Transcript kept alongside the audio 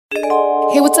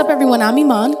Hey, what's up, everyone? I'm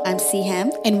Iman. I'm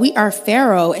Siham. And we are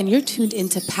Pharaoh, and you're tuned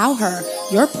into Power,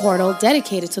 your portal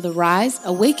dedicated to the rise,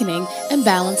 awakening, and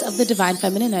balance of the divine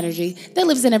feminine energy that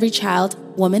lives in every child,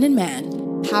 woman, and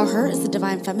man. Power is the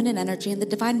divine feminine energy and the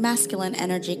divine masculine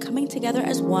energy coming together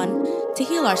as one to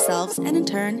heal ourselves and in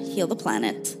turn heal the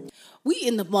planet. We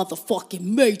in the motherfucking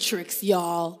Matrix,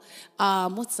 y'all.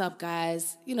 What's up,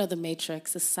 guys? You know the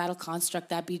Matrix, the societal construct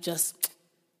that be just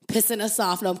pissing us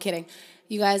off. No, I'm kidding.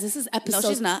 You guys, this is episode... No,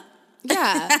 she's not.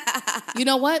 Yeah. You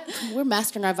know what? We're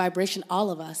mastering our vibration, all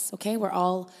of us, okay? We're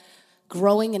all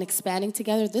growing and expanding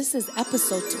together. This is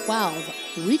episode 12,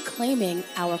 Reclaiming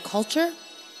Our Culture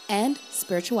and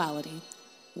Spirituality.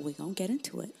 We're going to get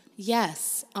into it.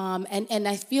 Yes. And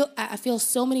I feel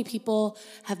so many people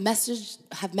have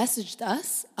messaged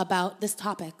us about this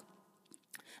topic.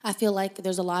 I feel like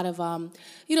there's a lot of,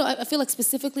 I feel like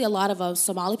specifically a lot of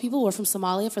Somali people. We're from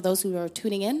Somalia, for those who are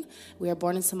tuning in. We are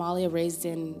born in Somalia, raised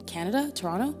in Canada,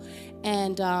 Toronto.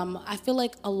 And I feel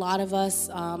like a lot of us,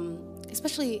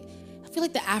 especially, I feel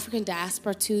like the African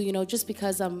diaspora too, just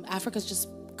because Africa's just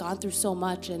gone through so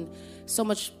much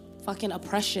fucking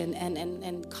oppression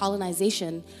and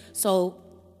colonization. So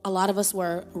a lot of us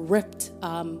were ripped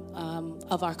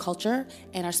of our culture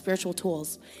and our spiritual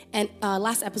tools. And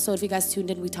last episode, if you guys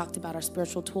tuned in, we talked about our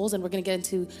spiritual tools, and we're going to get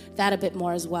into that a bit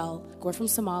more as well. We're from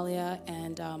Somalia,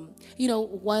 and,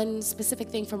 one specific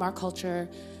thing from our culture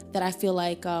that I feel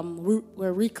like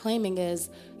we're reclaiming is,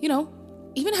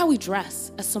 even how we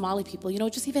dress as Somali people,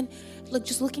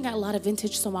 just looking at a lot of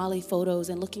vintage Somali photos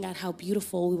and looking at how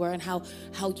beautiful we were and how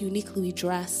uniquely we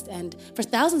dressed. And for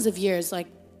thousands of years,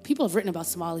 people have written about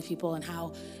Somali people and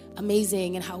how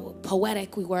amazing and how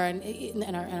poetic we were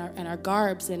in our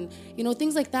garbs and,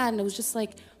 things like that. And it was just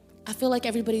like, I feel like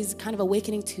everybody's kind of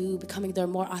awakening to becoming their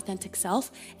more authentic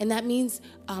self. And that means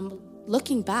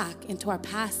looking back into our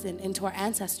past and into our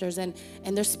ancestors and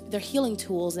their healing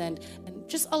tools and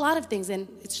just a lot of things. And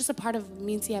it's just a part of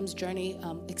me and Siam's journey,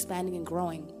 expanding and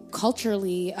growing.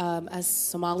 Culturally, as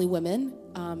Somali women,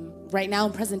 right now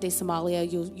in present-day Somalia,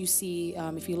 you see,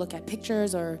 if you look at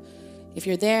pictures or if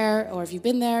you're there or if you've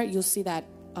been there, you'll see that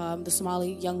the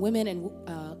Somali young women and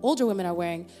older women are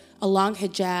wearing a long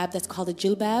hijab that's called a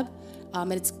jilbab,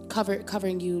 and it's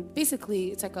covering you.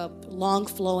 Basically, it's like a long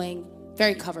flowing,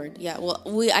 very covered. Yeah, well,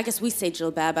 I guess we say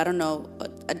jilbab. I don't know,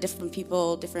 different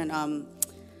people, different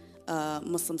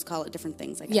Muslims call it different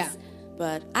things, I guess. Yeah.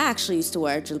 But I actually used to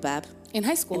wear jilbab. In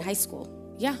high school? In high school.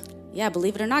 Yeah. Yeah,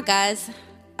 believe it or not, guys,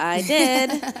 I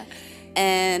did.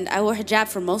 And I wore hijab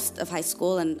for most of high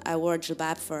school, and I wore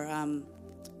jilbab for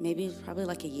probably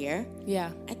like a year.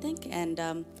 Yeah. I think. And,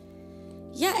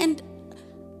 and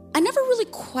I never really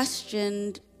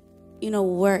questioned,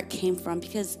 where it came from,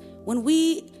 because when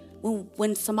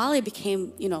Somalia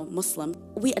became, Muslim,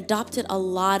 we adopted a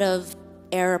lot of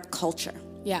Arab culture.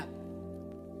 Yeah.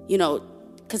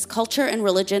 Because culture and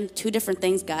religion, two different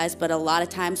things, guys, but a lot of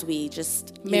times we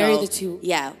just... marry the two.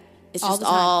 Yeah. It's just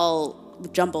all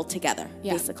jumbled together,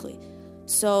 basically.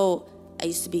 So I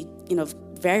used to be,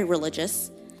 very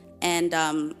religious, and...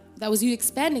 that was you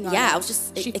expanding on it. Yeah, I was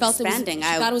just expanding. She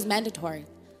thought it was mandatory.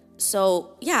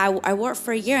 So, yeah, I wore it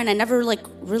for a year, and I never,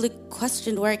 really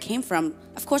questioned where it came from.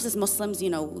 Of course, as Muslims, we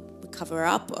cover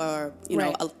up, or,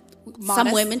 right.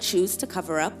 Some women choose to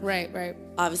cover up. Right.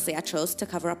 Obviously, I chose to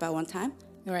cover up at one time.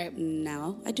 Right.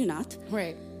 Now, I do not.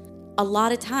 Right. A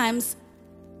lot of times,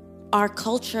 our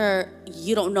culture,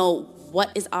 you don't know what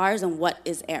is ours and what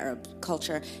is Arab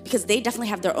culture, because they definitely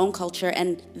have their own culture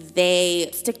and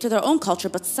they stick to their own culture,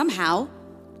 but somehow...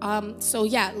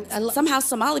 somehow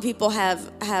Somali people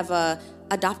have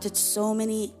adopted so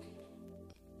many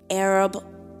Arab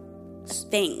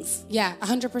things. Yeah,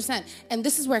 100%. And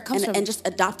this is where it comes from. And just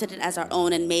adopted it as our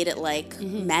own and made it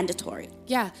mandatory.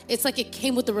 Yeah, it's like it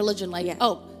came with the religion.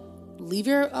 Leave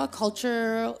your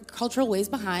cultural ways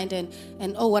behind and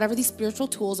whatever these spiritual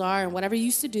tools are and whatever you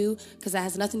used to do, because that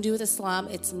has nothing to do with Islam.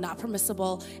 It's not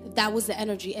permissible. That was the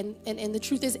energy. And the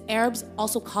truth is, Arabs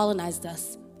also colonized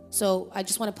us. So I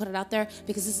just want to put it out there,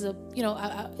 because this is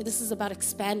this is about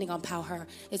expanding on Power.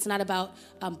 It's not about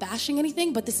bashing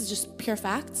anything, but this is just pure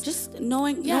facts. Just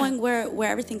knowing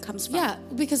where everything comes from. Yeah,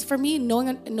 because for me, knowing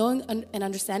and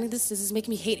understanding this is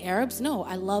making me hate Arabs. No,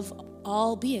 I love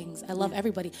all beings. I love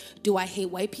everybody. Do I hate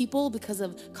white people because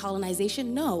of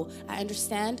colonization? No, I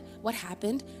understand what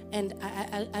happened, and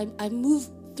I move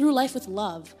through life with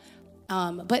love.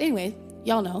 But anyway,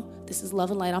 y'all know this is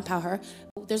Love and Light on Power.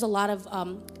 There's a lot of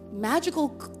magical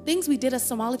things we did as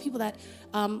Somali people that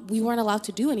we weren't allowed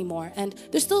to do anymore. And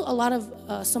there's still a lot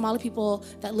of Somali people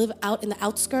that live out in the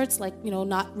outskirts,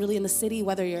 not really in the city,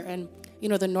 whether you're in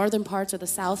the northern parts or the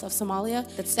south of Somalia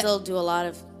that still do a lot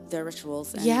of their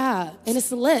rituals. And yeah, and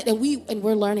it's lit, and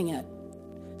we're learning it.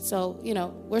 So,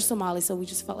 we're Somali, so we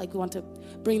just felt like we want to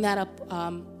bring that up,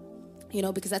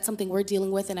 because that's something we're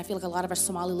dealing with, and I feel like a lot of our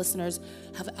Somali listeners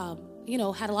have,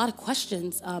 had a lot of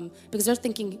questions, because they're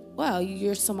thinking, wow,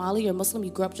 you're Somali, you're Muslim,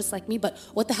 you grew up just like me, but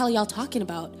what the hell are y'all talking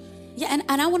about? Yeah,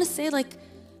 and I want to say, like,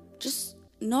 just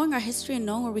knowing our history and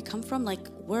knowing where we come from, like,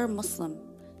 we're Muslim.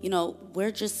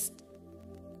 We're just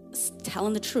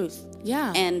telling the truth.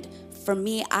 Yeah. And for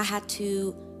me,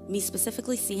 me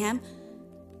specifically, Siham,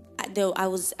 though I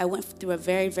went through a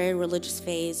very, very religious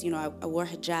phase. I wore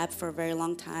hijab for a very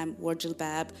long time, wore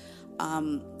jilbab,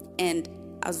 and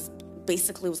I was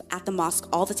at the mosque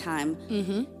all the time.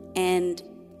 Mm-hmm. And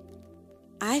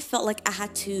I felt like I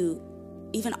had to,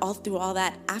 even all through all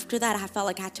that, after that, I felt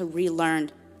like I had to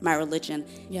relearn my religion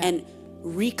and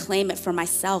reclaim it for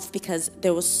myself, because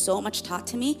there was so much taught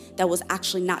to me that was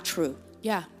actually not true.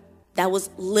 Yeah. That was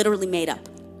literally made up.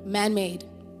 Man-made.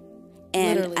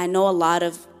 And literally. I know a lot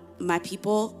of my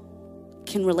people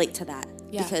can relate to that,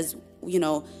 because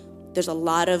there's a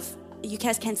lot of, you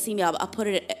guys can't see me, I'll put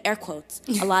it in air quotes,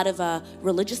 a lot of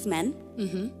religious men,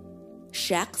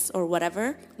 sheikhs or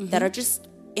whatever, that are just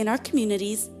in our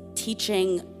communities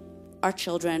teaching our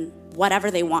children whatever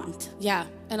they want. Yeah,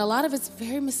 and a lot of it's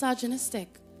very misogynistic.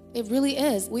 It really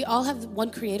is. We all have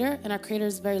one creator, and our creator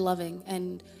is very loving,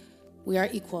 and we are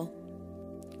equal.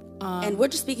 And we're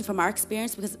just speaking from our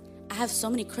experience, because I have so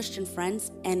many Christian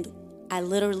friends, and I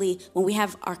literally, when we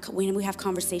have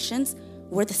conversations,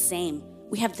 we're the same.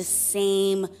 We have the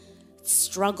same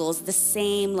struggles, the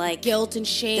same guilt and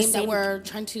shame that we're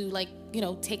trying to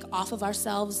take off of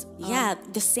ourselves.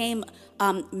 The same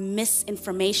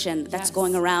misinformation that's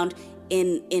going around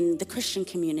in the Christian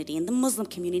community, in the Muslim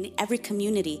community, every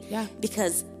community. Yeah.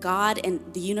 Because God and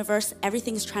the universe,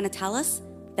 everything is trying to tell us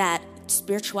that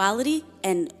spirituality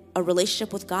and a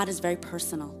relationship with God is very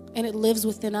personal. And it lives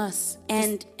within us.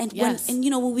 And yes.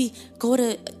 when we go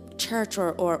to church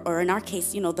or in our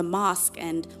case, the mosque,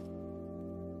 and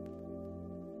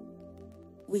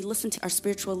we listen to our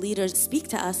spiritual leaders speak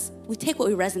to us, we take what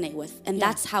we resonate with, and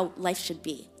that's how life should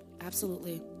be.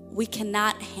 Absolutely. We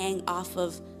cannot hang off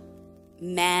of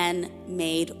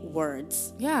man-made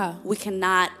words. Yeah. We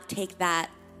cannot take that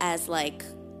as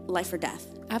life or death.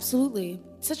 Absolutely.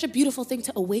 Such a beautiful thing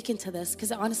to awaken to this,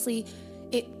 because honestly,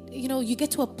 you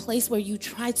get to a place where you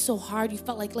tried so hard. You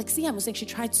felt like Siham was saying, she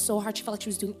tried so hard. She felt like she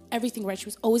was doing everything right. She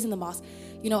was always in the mosque.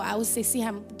 I would say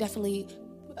Siham definitely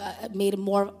made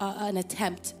an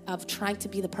attempt of trying to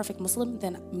be the perfect Muslim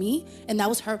than me. And that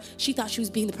was her. She thought she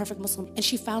was being the perfect Muslim. And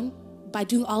she found by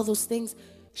doing all those things,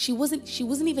 she wasn't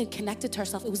even connected to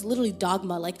herself. It was literally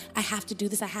dogma. Like, I have to do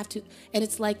this. I have to. And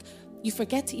it's like, you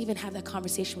forget to even have that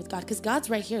conversation with God, because God's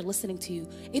right here listening to you.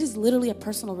 It is literally a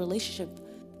personal relationship.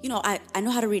 I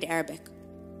know how to read Arabic.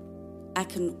 I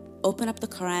can open up the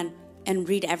Quran and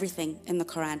read everything in the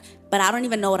Quran, but I don't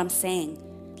even know what I'm saying.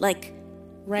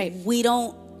 Right. We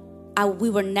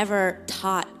were never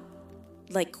taught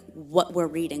what we're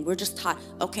reading. We're just taught,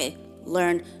 okay,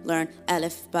 learn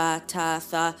alif, ba, ta,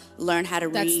 tha, learn how to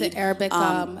read. That's the Arabic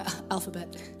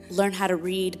alphabet. Learn how to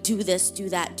read, do this, do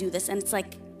that, do this. And it's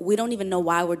like, we don't even know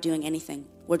why we're doing anything.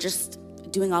 We're just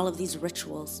doing all of these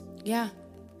rituals. Yeah.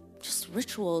 Just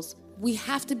rituals. We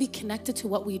have to be connected to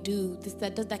what we do.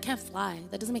 That can't fly.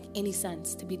 That doesn't make any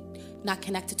sense, to be not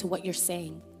connected to what you're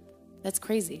saying. That's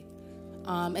crazy.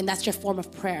 And that's your form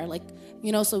of prayer.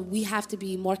 So we have to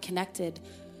be more connected.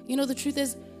 The truth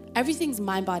is, everything's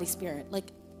mind, body, spirit.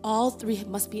 All three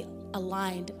must be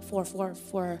aligned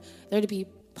for there to be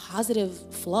positive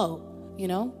flow,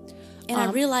 And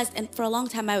I realized, and for a long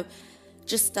time, I'm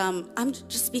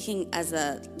just speaking as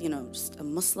just a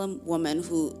Muslim woman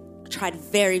who tried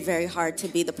very, very hard to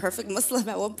be the perfect Muslim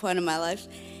at one point in my life.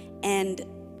 And,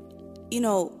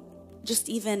 just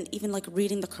even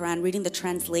reading the Quran, reading the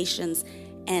translations,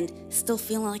 and still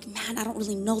feeling like, man, I don't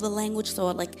really know the language, so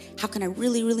how can I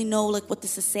really, really know what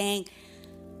this is saying?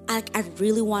 I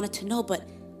really wanted to know, but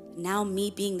now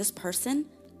me being this person,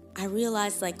 I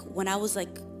realized when I was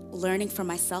learning for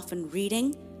myself and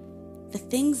reading, the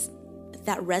things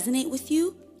that resonate with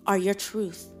you are your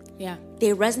truth. Yeah. They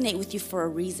resonate with you for a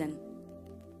reason.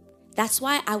 That's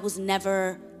why I was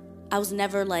never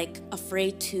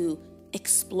afraid to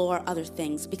explore other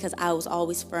things, because I was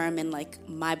always firm in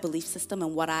my belief system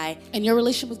and and your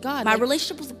relationship with God. My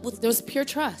relationship with there was pure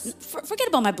trust. Forget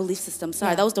about my belief system.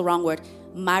 Sorry, that was the wrong word.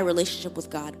 My relationship with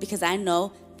God, because I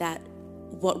know that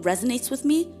what resonates with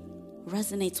me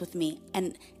resonates with me,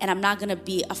 and I'm not gonna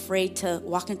be afraid to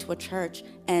walk into a church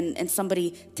and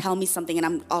somebody tell me something, and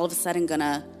I'm all of a sudden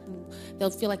gonna. They'll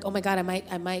feel like, oh my God,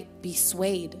 I might be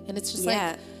swayed, and it's just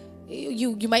Yeah. like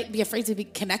you might be afraid to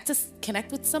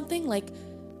connect with something. Like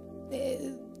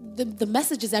the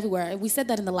message is everywhere. We said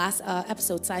that in the last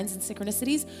episode, Signs and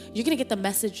Synchronicities. You're gonna get the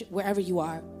message wherever you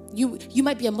are. You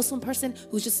might be a Muslim person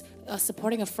who's just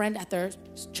supporting a friend at their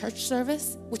church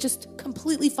service, which is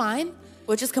completely fine.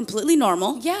 Which is completely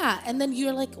normal. Yeah, and then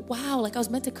you're like, wow, like I was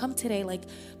meant to come today. Like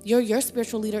your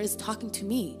spiritual leader is talking to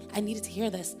me. I needed to hear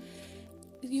this.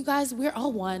 You guys, we're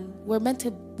all one. We're meant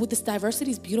to, with this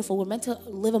diversity is beautiful. We're meant to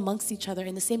live amongst each other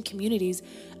in the same communities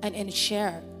and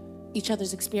share each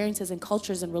other's experiences and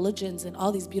cultures and religions and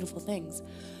all these beautiful things.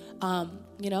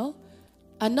 You know,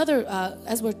 another,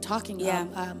 as we're talking,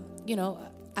 you know,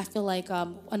 I feel like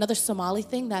another Somali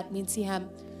thing that me and Siham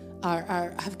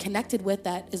have connected with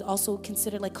that is also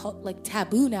considered like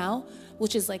taboo now,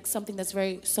 which is like something that's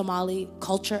very Somali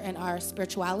culture and our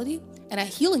spirituality and a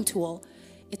healing tool.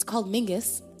 It's called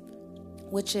Mingus,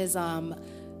 which is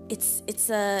It's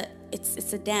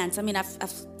a dance. I mean,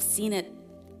 I've seen it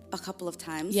a couple of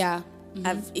times. Yeah.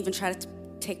 I've even tried to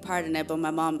take part in it, but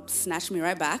my mom snatched me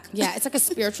right back. Yeah, it's like a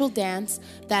spiritual dance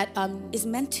that is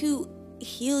meant to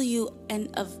heal you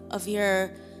and of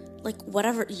your, like,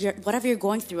 whatever you're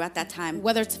going through at that time.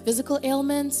 whether it's physical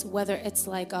ailments, whether it's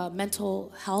like a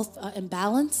mental health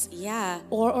imbalance. Yeah.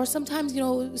 Or sometimes, you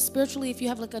know, spiritually, if you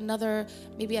have like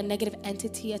maybe a negative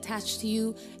entity attached to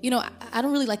you, you know, I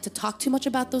don't really like to talk too much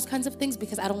about those kinds of things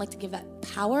because I don't like to give that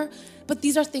power. But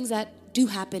these are things that do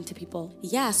happen to people.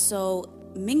 Yeah, so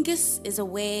Mingus is a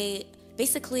way,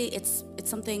 basically it's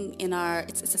something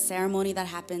it's a ceremony that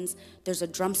happens. There's a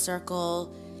drum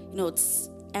circle, you know, it's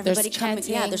everybody coming.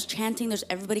 Yeah, there's chanting, there's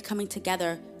everybody coming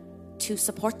together to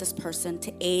support this person,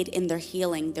 to aid in their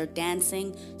healing. They're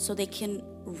dancing so they can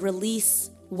release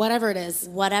Whatever it is.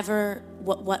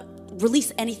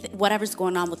 release anything, whatever's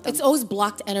going on with them. It's always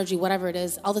blocked energy, whatever it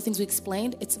is. All the things we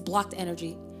explained, it's blocked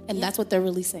energy. And that's what they're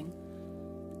releasing.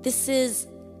 This is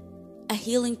a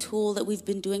healing tool that we've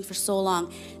been doing for so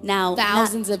long. Now,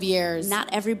 Thousands of years. Not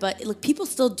everybody, like, people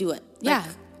still do it. Yeah.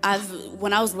 Like,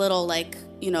 when I was little, like,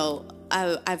 you know,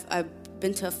 I've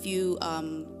been to a few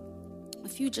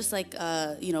just like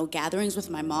you know, gatherings with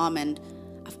my mom, and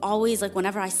I've always, like,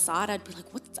 whenever I saw it, I'd be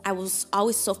like, what? I was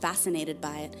always so fascinated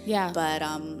by it. Yeah. But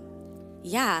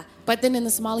yeah. But then in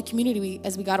the Somali community,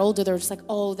 as we got older, they were just like,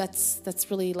 oh, that's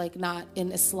really like not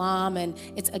in Islam and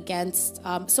it's against.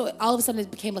 So all of a sudden it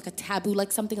became like a taboo,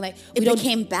 like something like It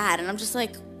became bad, and I'm just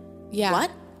like, yeah. what?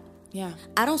 Yeah.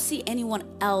 I don't see anyone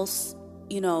else,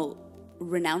 you know,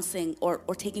 renouncing or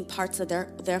taking parts of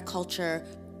their culture.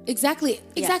 Exactly.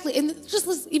 And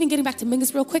just even getting back to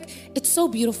Mingus real quick, it's so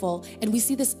beautiful. And we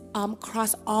see this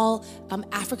across all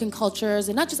African cultures,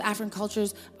 and not just African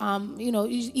cultures, you know,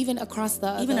 even across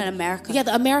in America. Yeah,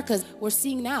 the Americas. We're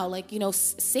seeing now, like, you know,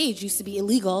 sage used to be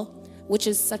illegal, which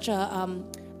is such a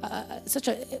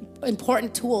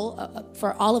important tool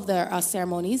for all of their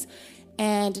ceremonies.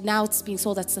 And now it's being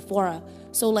sold at Sephora.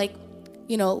 So, like,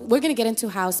 you know, we're going to get into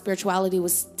how spirituality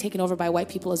was taken over by white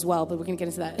people as well, but we're going to get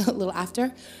into that a little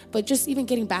after. But just even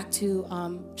getting back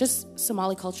to just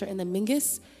Somali culture and the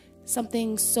Mingus,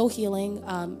 something so healing,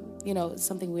 you know,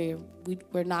 something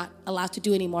we're not allowed to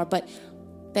do anymore. But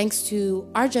thanks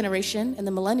to our generation and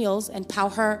the millennials and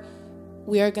Power,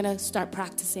 we are going to start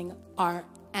practicing our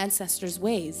ancestors'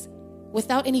 ways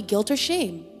without any guilt or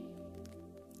shame.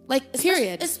 Like,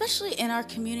 period. Especially in our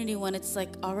community when it's, like,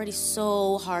 already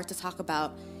so hard to talk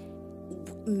about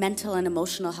mental and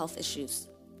emotional health issues.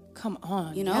 Come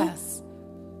on, you know? Yes.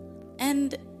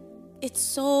 And it's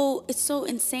so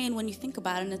insane when you think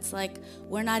about it, and it's like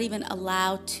we're not even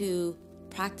allowed to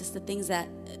practice the things that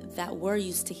were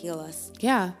used to heal us.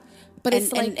 Yeah. But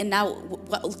it's like, and now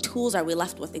what tools are we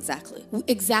left with exactly?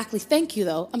 Exactly. Thank you,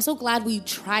 though. I'm so glad we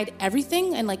tried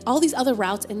everything and like all these other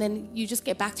routes, and then you just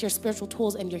get back to your spiritual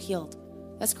tools and you're healed.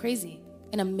 That's crazy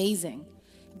and amazing.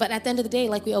 But at the end of the day,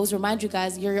 like we always remind you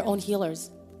guys, you're your own healers.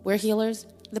 We're healers.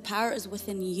 The power is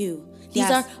within you.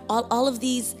 These are all of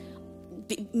these.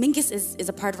 Mingus is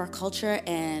a part of our culture,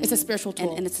 and it's a spiritual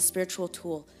tool. And it's a spiritual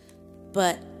tool.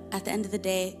 But at the end of the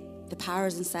day, the power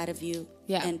is inside of you,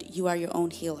 and you are your own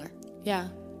healer. Yeah.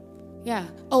 Yeah.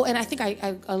 Oh, and I think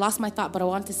I lost my thought, but I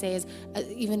wanted to say is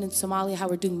even in Somalia, how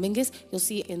we're doing Mingus, you'll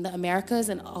see in the Americas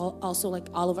and also like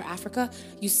all over Africa,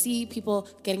 you see people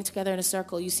getting together in a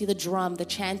circle. You see the drum, the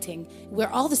chanting. We're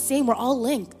all the same. We're all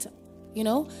linked, you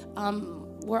know?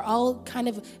 We're all kind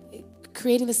of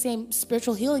creating the same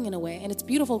spiritual healing in a way. And it's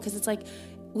beautiful because it's like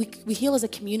we heal as a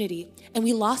community, and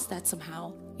we lost that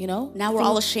somehow, you know? Now we're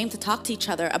all ashamed to talk to each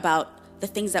other about the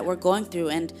things that we're going through,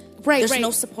 and there's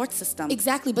no support system.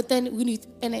 Exactly, but then when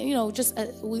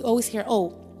we always hear,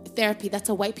 oh, therapy, that's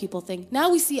a white people thing. Now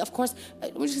we see, of course,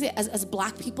 we just say as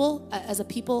black people, as a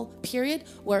people, period,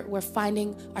 we're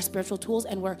finding our spiritual tools,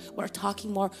 and we're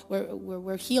talking more,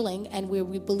 we're healing, and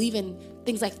we believe in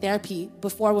things like therapy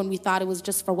before, when we thought it was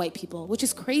just for white people, which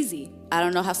is crazy. I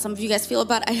don't know how some of you guys feel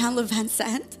about Ayanna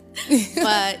Van-Sant,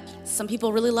 but some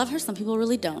people really love her, some people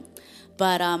really don't.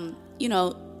 But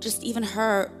just even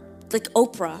her, like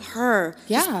Oprah,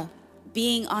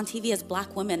 being on TV as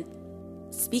black women,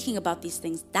 speaking about these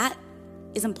things, that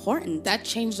is important. That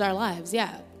changed our lives,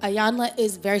 yeah. Ayanna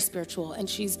is very spiritual, and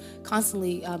she's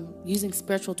constantly using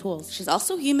spiritual tools. She's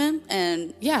also human,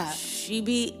 and she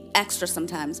be extra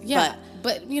sometimes. Yeah,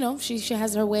 but she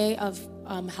has her way of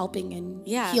helping and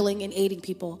healing and aiding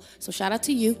people. So shout out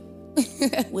to you.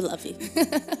 We love you.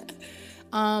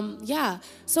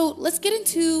 So let's get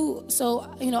into,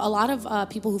 a lot of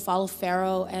people who follow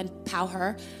Pharaoh and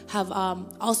Powher have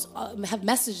also have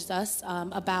messaged us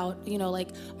about,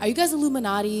 are you guys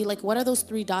Illuminati? Like, what are those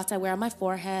 3 dots I wear on my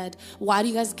forehead? Why do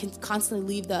you guys constantly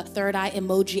leave the third eye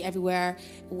emoji everywhere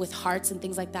with hearts and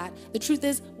things like that? The truth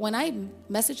is, when I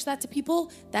message that to people,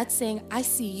 that's saying, I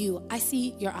see you. I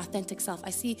see your authentic self. I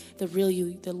see the real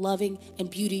you, the loving and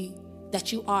beauty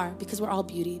that you are, because we're all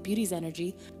beauty. Beauty's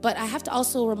energy. But I have to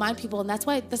also remind people, and that's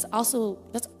why this is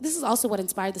also what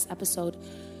inspired this episode.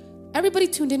 Everybody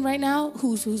tuned in right now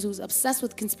who's obsessed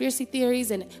with conspiracy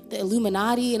theories and the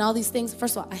Illuminati and all these things.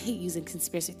 First of all, I hate using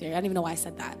conspiracy theory. I don't even know why I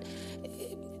said that.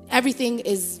 Everything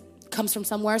comes from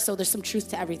somewhere, so there's some truth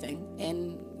to everything.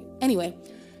 And anyway,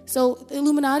 so the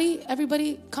Illuminati,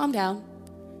 everybody calm down.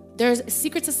 There's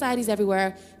secret societies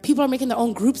everywhere. People are making their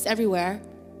own groups everywhere.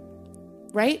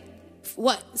 Right?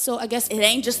 What? So I guess it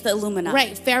ain't just the Illuminati.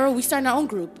 Right. Pharaoh, we started our own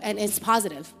group, and it's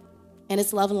positive, and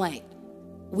it's love and light.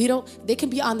 They can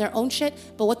be on their own shit,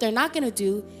 but what they're not going to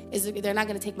do is they're not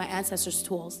going to take my ancestors'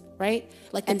 tools, right?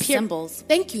 Like symbols.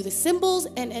 Thank you. The symbols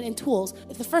and tools.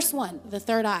 The first one, the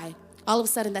third eye, all of a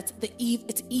sudden that's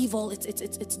it's evil,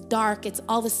 it's dark, it's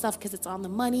all this stuff because it's on the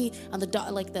money, on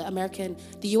the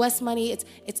US money,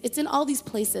 it's in all these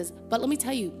places. But let me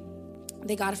tell you,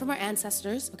 they got it from our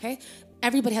ancestors, okay?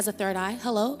 Everybody has a third eye.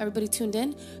 Hello, everybody tuned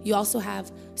in. You also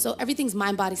have, so everything's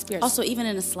mind, body, spirit. Also, even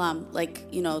in Islam,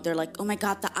 they're like, oh my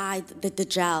God, the eye, the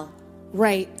Dajjal.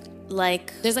 Right.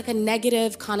 Like, there's like a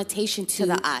negative connotation to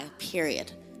the eye,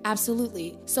 period.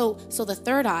 Absolutely. So the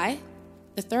third eye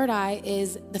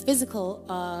is the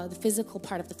physical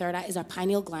part of the third eye is our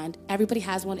pineal gland. Everybody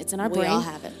has one. It's in our brain. We all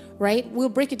have it. Right? We'll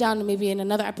break it down maybe in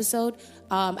another episode.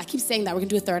 I keep saying that we're going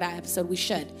to do a third eye episode. We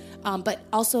should. But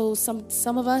also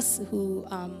some of us who,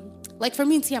 like for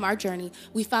me and TM, our journey,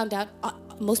 we found out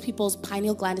most people's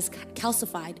pineal gland is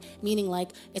calcified, meaning like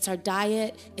it's our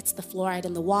diet, it's the fluoride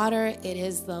in the water, it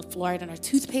is the fluoride in our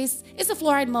toothpaste, it's the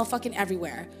fluoride motherfucking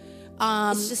everywhere.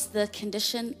 It's just the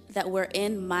condition that we're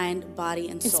in, mind, body,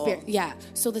 and soul. Spirit, yeah.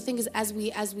 So the thing is, as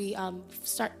we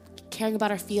start caring about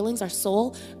our feelings, our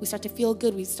soul, we start to feel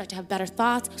good. We start to have better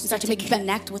thoughts. We start to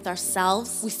connect with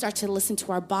ourselves. We start to listen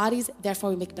to our bodies.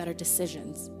 Therefore, we make better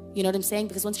decisions. You know what I'm saying?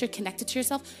 Because once you're connected to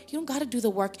yourself, you don't got to do the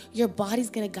work. Your body's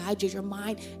going to guide you. Your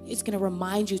mind is going to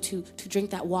remind you to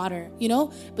drink that water,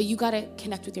 But you got to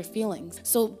connect with your feelings.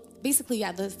 So basically,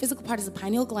 yeah, the physical part is the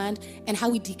pineal gland, and how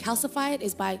we decalcify it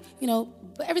is by,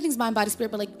 everything's mind, body,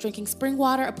 spirit, but like drinking spring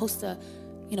water opposed to,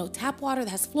 tap water that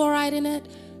has fluoride in it,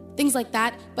 things like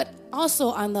that. But also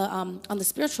on the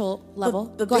spiritual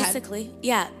level, but basically,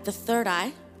 yeah, the third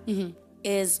eye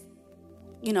is,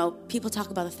 people talk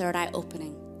about the third eye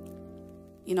opening.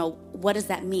 What does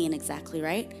that mean exactly,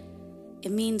 right?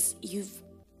 It means you've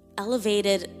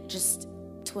elevated just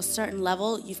to a certain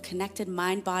level. You've connected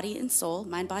mind, body, and soul,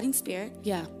 mind, body, and spirit.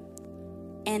 Yeah.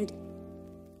 And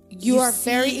you are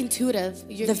very intuitive.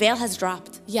 The veil has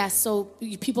dropped. Yes, so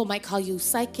people might call you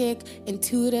psychic,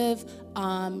 intuitive.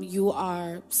 You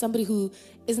are somebody who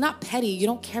is not petty. You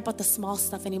don't care about the small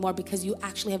stuff anymore because you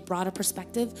actually have broader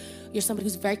perspective. You're somebody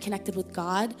who's very connected with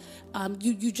God.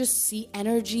 You just see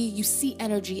energy. You see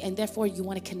energy, and therefore you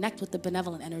want to connect with the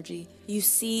benevolent energy. You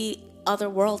see other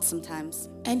worlds sometimes.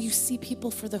 And you see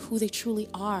people for who they truly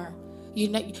are. You're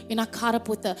not caught up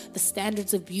with the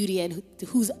standards of beauty and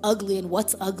who's ugly and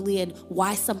what's ugly and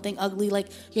why something ugly. Like,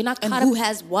 you're not caught up. And who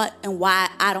has what and why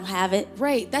I don't have it.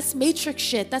 Right. That's matrix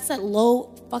shit. That's that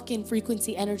low fucking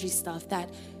frequency energy stuff that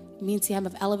me and TM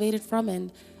have elevated from,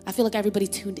 and I feel like everybody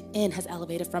tuned in has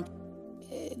elevated from.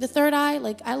 the third eye,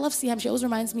 like I love Siam. She always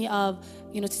reminds me of,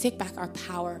 to take back our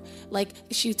power. Like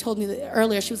she told me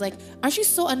earlier, she was like, aren't you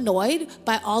so annoyed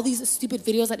by all these stupid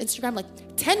videos on Instagram? Like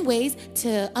 10 ways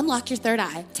to unlock your third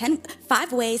eye.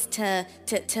 5 ways to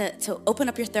open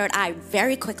up your third eye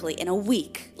very quickly in a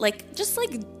week. Like, just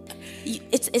like,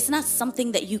 it's not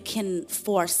something that you can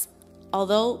force.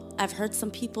 Although I've heard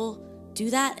some people do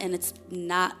that and it's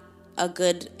not a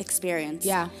good experience.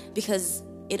 Yeah. Because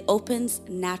it opens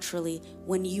naturally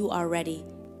when you are ready.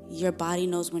 Your body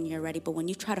knows when you're ready. But when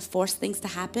you try to force things to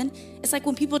happen, it's like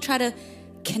when people try to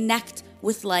connect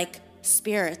with like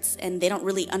spirits and they don't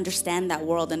really understand that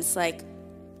world. And it's like,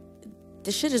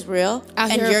 this shit is real.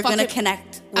 And you're going to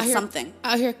connect with something.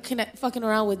 Out here fucking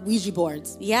around with Ouija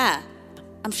boards. Yeah.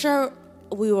 I'm sure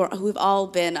we've all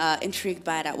been intrigued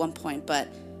by it at one point. But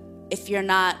if you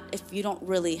don't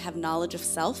really have knowledge of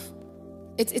self,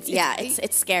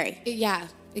 it's scary. Yeah,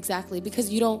 exactly.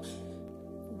 Because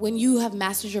when you have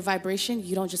mastered your vibration,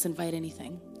 you don't just invite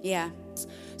anything. Yeah.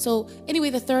 So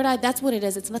anyway, the third eye, that's what it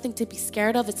is. It's nothing to be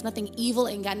scared of. It's nothing evil.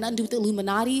 It ain't got nothing to do with the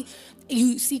Illuminati.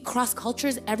 You see cross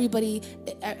cultures, every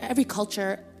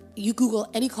culture, you Google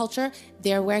any culture,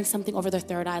 they're wearing something over their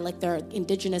third eye, like their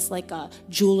indigenous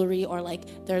jewelry or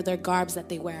like their garbs that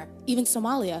they wear. Even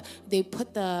Somalia, they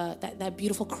put that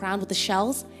beautiful crown with the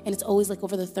shells, and it's always like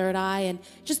over the third eye, and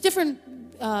just different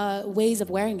ways of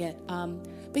wearing it.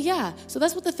 But yeah, so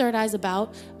that's what the third eye is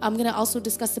about. I'm going to also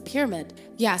discuss the pyramid.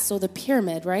 Yeah, so the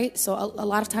pyramid, right? So a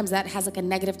lot of times that has like a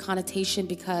negative connotation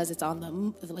because it's on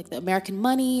the American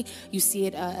money. You see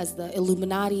it as the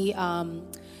Illuminati.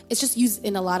 It's just used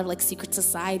in a lot of like secret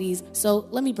societies. So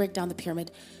let me break down the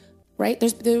pyramid, right?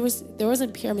 There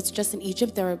wasn't pyramids just in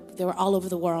Egypt. They were all over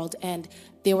the world, and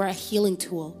they were a healing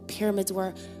tool. Pyramids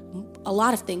were a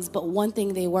lot of things, but one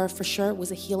thing they were for sure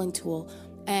was a healing tool.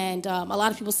 And a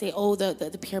lot of people say, oh,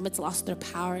 the pyramids lost their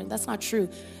power. And that's not true.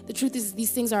 The truth is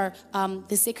these things are,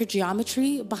 the sacred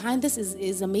geometry behind this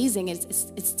is amazing.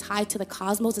 It's tied to the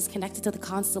cosmos. It's connected to the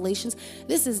constellations.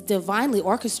 This is divinely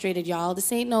orchestrated, y'all. This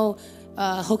ain't no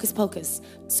hocus pocus.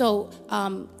 So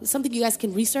something you guys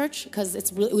can research, because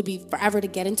it would be forever to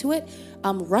get into it.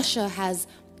 Russia has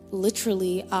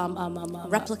literally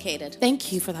replicated.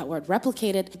 Thank you for that word.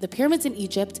 Replicated the pyramids in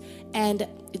Egypt, and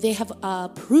they have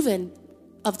proven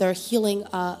of their healing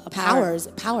power.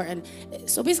 And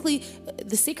so basically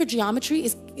the sacred geometry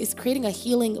is creating a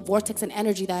healing vortex and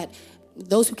energy that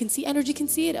those who can see energy can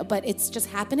see it, but it's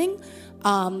just happening.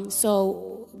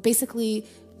 So basically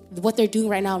what they're doing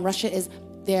right now in Russia is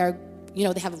they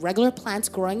have regular plants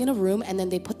growing in a room, and then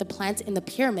they put the plants in the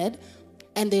pyramid,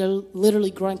 and they're literally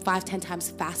growing 5-10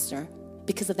 times faster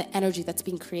because of the energy that's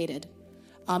being created.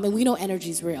 And we know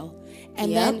energy is real.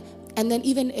 And then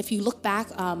even if you look back,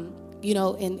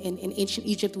 in ancient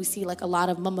Egypt, we see like a lot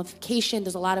of mummification.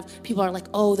 There's a lot of people are like,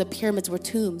 oh, the pyramids were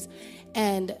tombs.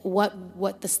 And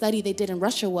what the study they did in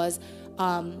Russia was,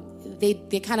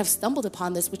 they kind of stumbled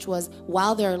upon this, which was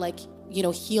while they're like,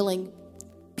 healing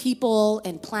people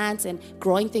and plants and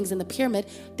growing things in the pyramid,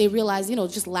 they realized,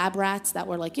 just lab rats that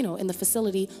were like, in the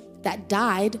facility that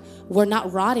died were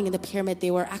not rotting in the pyramid. They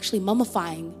were actually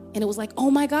mummifying. And it was like, oh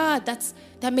my God,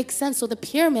 that makes sense. So the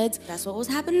pyramids. That's what was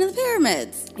happening in the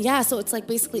pyramids. Yeah, so it's like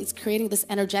basically it's creating this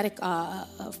energetic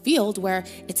field where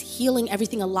it's healing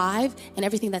everything alive, and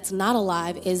everything that's not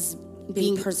alive is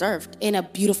being preserved in a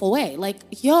beautiful way. Like,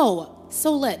 yo,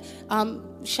 so lit.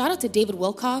 Shout out to David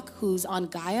Wilcock, who's on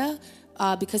Gaia,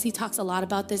 because he talks a lot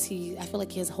about this. I feel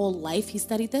like his whole life he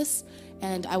studied this,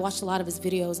 and I watched a lot of his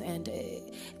videos. And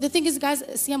the thing is, guys,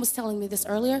 Siam was telling me this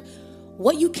earlier,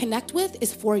 what you connect with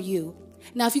is for you.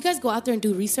 Now, if you guys go out there and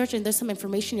do research and there's some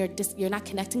information you're not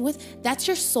connecting with, that's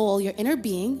your soul, your inner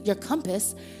being, your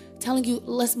compass, telling you,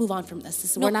 let's move on from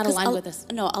this. We're not aligned with this.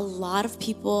 No, a lot of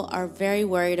people are very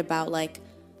worried about like,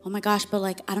 oh my gosh, but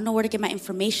like, I don't know where to get my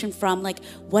information from. Like,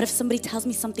 what if somebody tells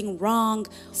me something wrong?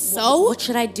 So? What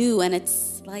should I do? And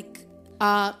it's like,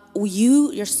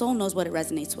 your soul knows what it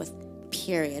resonates with,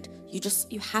 period.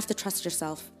 You have to trust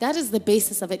yourself. That is the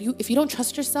basis of it. If you don't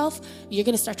trust yourself, you're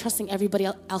going to start trusting everybody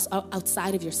else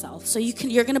outside of yourself. So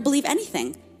you're going to believe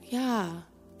anything. Yeah.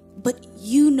 But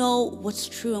you know what's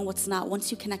true and what's not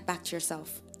once you connect back to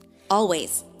yourself.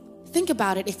 Always. Think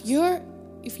about it.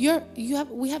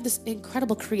 We have this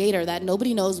incredible creator that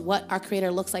nobody knows what our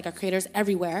creator looks like. Our creator's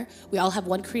everywhere. We all have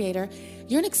one creator.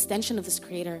 You're an extension of this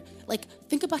creator. Like,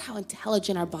 think about how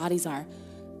intelligent our bodies are.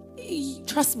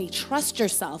 Trust me, trust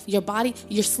yourself. Your body,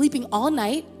 you're sleeping all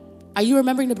night. Are you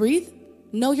remembering to breathe?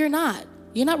 No, you're not.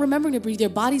 You're not remembering to breathe.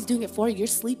 Your body's doing it for you. You're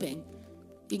sleeping.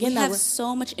 We have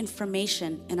so much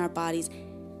information in our bodies.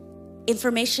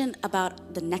 Information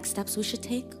about the next steps we should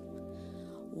take.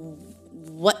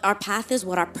 what our path is,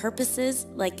 what our purpose is,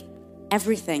 like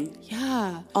everything.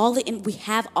 Yeah. We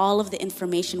have all of the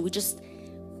information.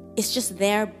 It's just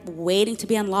there waiting to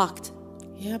be unlocked.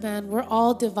 Yeah, man. We're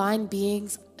all divine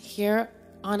beings here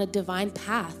on a divine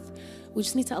path. We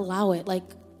just need to allow it. Like,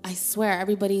 I swear,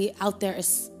 everybody out there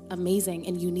is amazing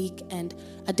and unique and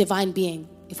a divine being.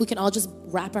 If we can all just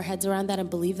wrap our heads around that and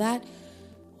believe that,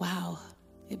 wow,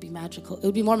 it'd be magical. It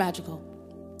would be more magical.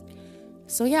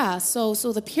 So yeah, so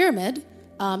the pyramid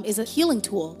is a healing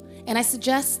tool. And I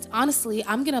suggest, honestly,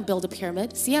 I'm going to build a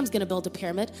pyramid. CM's going to build a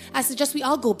pyramid. I suggest we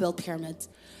all go build pyramids.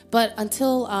 But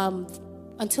until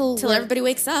everybody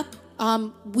wakes up,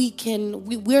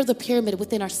 we're the pyramid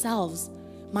within ourselves.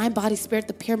 Mind, body, spirit,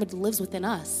 the pyramid lives within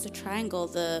us. the triangle,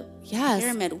 the Yes.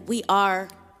 pyramid, we are,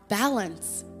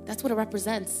 Balance. That's what it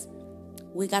represents.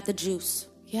 we got the juice.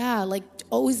 Yeah, like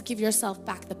always give yourself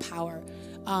back the power.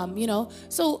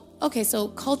 So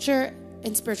culture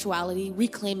and spirituality,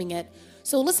 reclaiming it.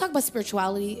 So let's talk about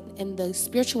spirituality and the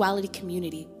spirituality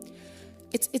community.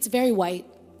 It's very white.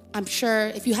 I'm sure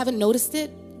if you haven't noticed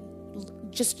it,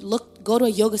 just go to a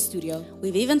yoga studio.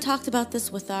 We've even talked about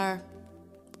this with our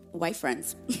white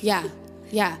friends. Yeah.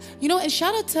 Yeah. And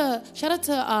shout out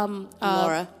to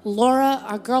Laura,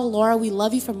 our girl Laura. We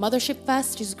love you from Mothership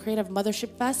Fest. She's the creator of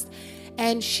Mothership Fest.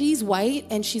 And she's white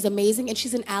and she's amazing and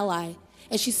she's an ally.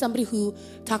 And she's somebody who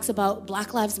talks about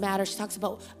Black Lives Matter. She talks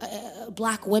about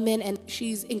Black women, and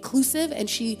she's inclusive and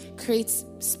she creates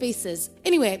spaces.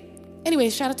 Anyway,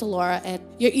 shout out to Laura. And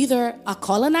you're either a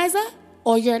colonizer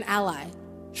or you're an ally.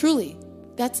 Truly,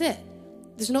 that's it.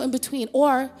 There's no in between.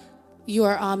 Or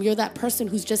you're that person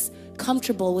who's just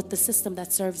comfortable with the system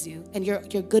that serves you, and you're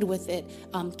good with it,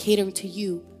 catering to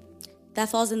you. that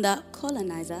falls in the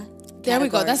colonizer. There we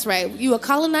go. category. That's right. You a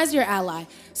colonizer, you're ally.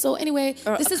 So anyway,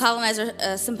 Or this a is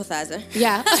colonizer, sympathizer.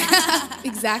 yeah,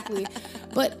 exactly.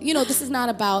 But this is not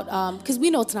about because we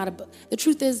know it's not about. The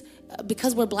truth is,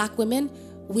 because we're Black women,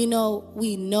 we know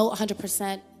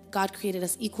 100% God created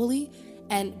us equally,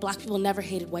 and Black people never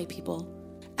hated white people.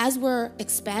 As we're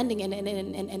expanding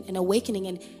and awakening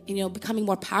and becoming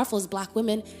more powerful as Black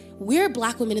women, we're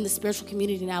Black women in the spiritual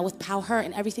community now with Power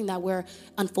and everything that we're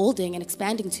unfolding and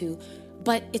expanding to.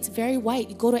 But it's very white.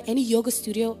 You go to any yoga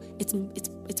studio, it's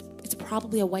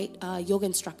probably a white yoga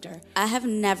instructor. I have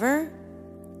never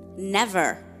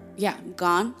Yeah.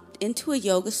 gone into a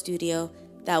yoga studio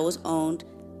that was owned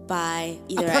by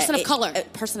either A person of color. A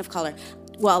person of color.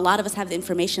 Well, a lot of us have the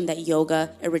information that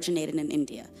yoga originated in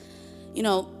India.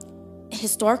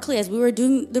 Historically, as we were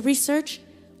doing the research,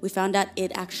 we found out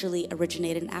it actually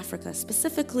originated in Africa,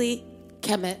 specifically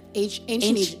Kemet, ancient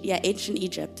Egypt. ancient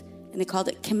Egypt. And they called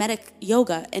it Kemetic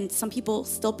yoga, and some people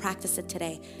still practice it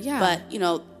today. Yeah. But,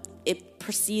 it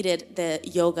preceded the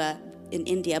yoga in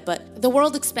India, but The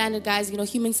world expanded, guys.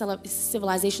 Human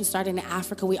civilization started in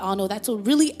Africa. We all know that. So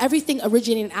really, everything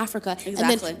originated in Africa.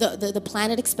 Exactly. And then the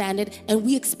planet expanded, and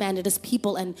we expanded as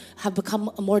people and have become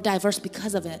more diverse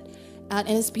because of it. And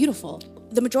it's beautiful.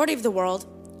 the majority of the world,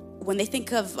 when they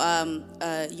think of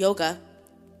yoga,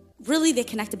 really they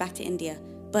connect it back to India.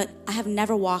 But I have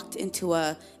never walked into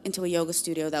a yoga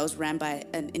studio that was ran by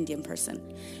an Indian person.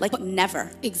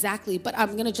 Never. Exactly. But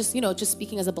I'm going to just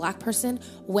speaking as a Black person,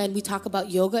 when we talk about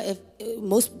yoga, if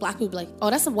most Black people be like, oh,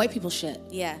 that's some white people shit.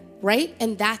 Yeah. Right?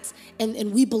 And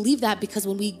and we believe that because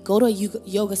when we go to a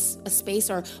yoga space,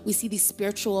 or we see these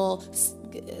spiritual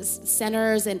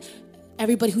centers and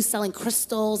everybody who's selling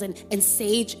crystals and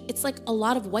sage, it's like a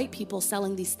lot of white people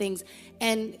selling these things.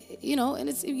 And and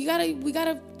it's we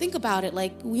gotta think about it.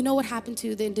 Like, we know what happened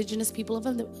to the indigenous people of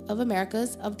the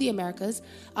Americas,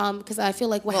 because I feel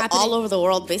like what happened all over the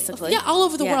world, basically. Yeah, all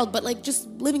over the Yeah. world, but like just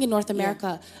living in North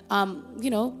America,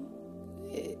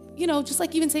 just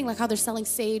like even saying like how they're selling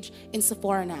sage in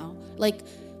Sephora now. Like,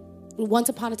 once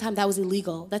upon a time that was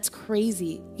illegal. That's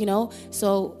crazy,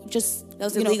 So just That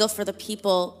was illegal for the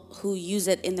people who use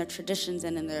it in their traditions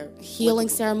and in their healing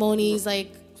ceremonies, like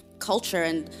culture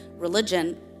and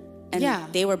religion, and Yeah.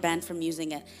 they were banned from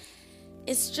using it.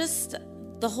 It's just,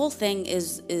 the whole thing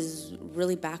is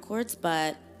really backwards,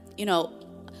 but it's also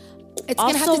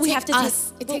gonna have to we take have to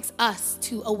us. It takes us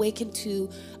to awaken to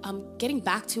getting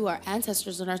back to our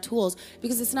ancestors and our tools,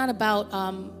 because it's not about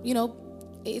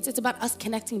it's about us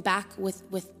connecting back with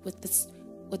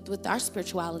our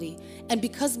spirituality. And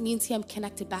because me and TM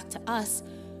connected back to us,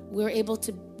 we're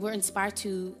inspired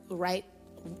to write.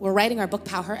 We're writing our book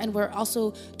Power, and we're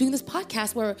also doing this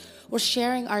podcast where we're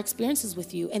sharing our experiences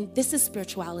with you. And this is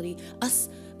spirituality, us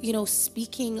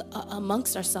speaking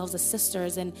amongst ourselves as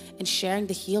sisters and sharing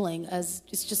the healing. As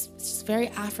it's just very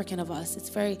African of us.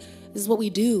 This is what we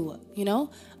do.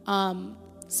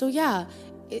 So yeah,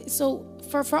 So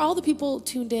for all the people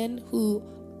tuned in who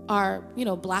are,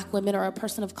 Black women or a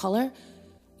person of color,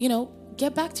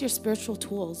 get back to your spiritual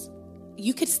tools.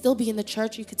 You could still be in the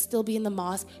church. You could still be in the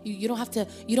mosque. You don't have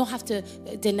to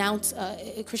denounce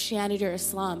Christianity or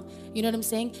Islam. You know what I'm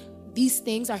saying? These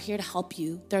things are here to help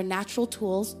you. They're natural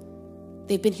tools.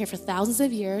 They've been here for thousands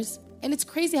of years. And it's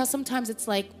crazy how sometimes it's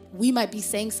like we might be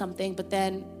saying something, but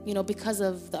then, because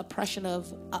of the oppression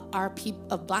of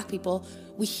of Black people,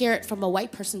 we hear it from a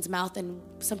white person's mouth, and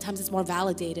sometimes it's more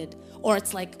validated, or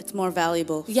it's like it's more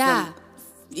valuable. Yeah,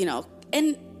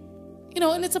 and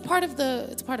it's a part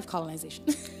of colonization.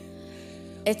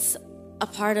 It's a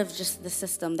part of just the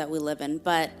system that we live in.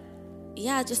 But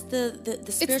yeah, just the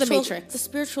spiritual, it's the matrix. The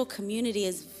spiritual community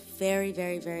is very,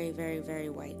 very, very, very, very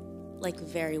white, like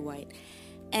very white.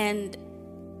 And,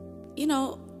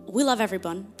 we love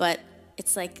everyone, but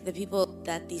it's like the people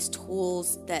that these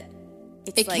tools that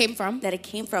it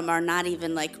came from are not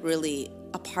even like really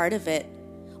a part of it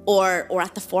or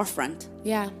at the forefront.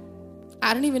 Yeah.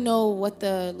 I don't even know what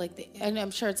and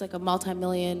I'm sure it's like a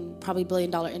multi-million, probably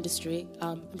 $billion industry.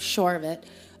 I'm sure of it.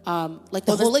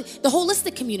 The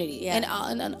holistic community, yeah.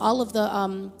 and all of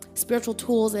the spiritual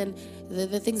tools and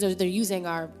the things that they're using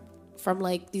are from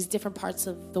like these different parts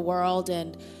of the world,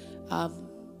 and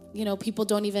people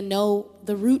don't even know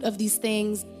the root of these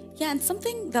things. Yeah, and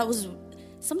something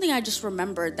I just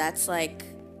remembered that's like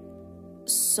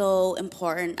so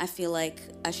important, I feel like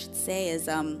I should say, is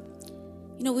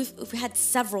we've had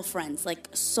several friends, like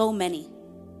so many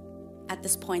at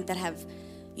this point, that have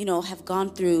gone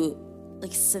through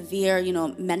like severe,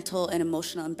 mental and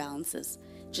emotional imbalances,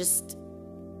 just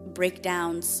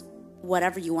breakdowns,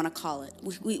 whatever you want to call it.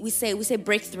 We say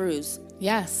breakthroughs.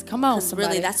 Yes, come on, somebody.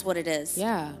 Really, that's what it is.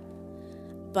 Yeah.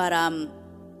 But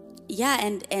yeah,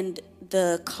 and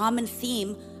the common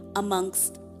theme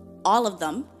amongst all of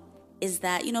them is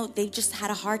that they've just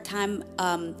had a hard time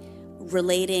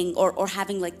relating or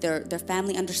having like their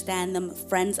family understand them,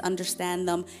 friends understand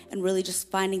them, and really just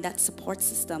finding that support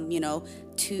system,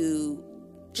 to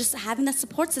just having that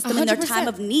support system 100%. In their time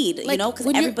of need, because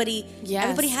everybody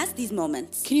has these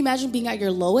moments. Can you imagine being at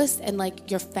your lowest and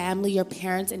like your family, your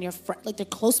parents, and your like the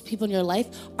close people in your life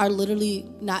are literally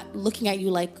not looking at you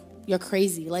like you're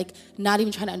crazy, like not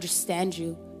even trying to understand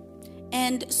you.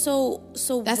 And so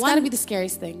that's got to be the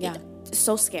scariest thing. Yeah,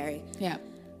 so scary. Yeah.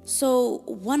 So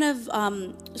one of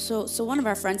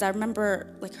our friends, I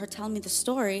remember like her telling me the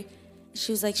story.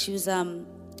 She was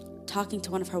talking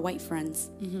to one of her white friends,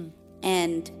 mm-hmm.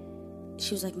 and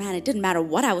she was like, "Man, it didn't matter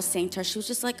what I was saying to her. She was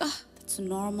just like, oh, that's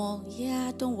normal.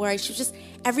 Yeah, don't worry." She was just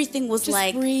everything was just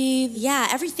like breathe. Yeah,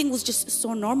 everything was just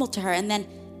so normal to her, and then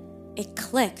it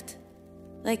clicked.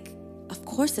 Like, of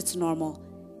course it's normal.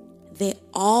 They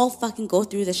all fucking go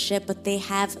through this shit, but they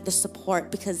have the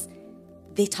support because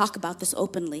they talk about this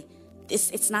openly.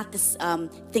 It's not this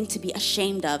thing to be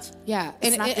ashamed of. Yeah,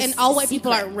 and all white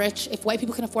people are rich. If white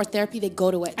people can afford therapy, they go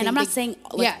to it. And I'm not saying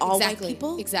like all white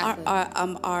people exactly.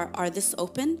 are this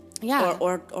open, yeah,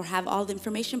 or have all the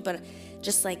information, but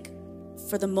just like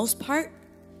for the most part,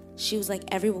 she was like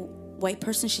every white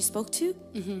person she spoke to,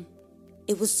 mm-hmm.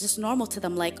 it was just normal to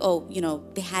them. Like,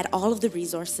 they had all of the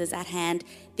resources at hand.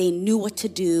 They knew what to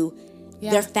do.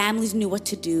 Yeah. Their families knew what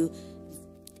to do.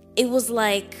 It was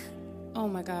like, oh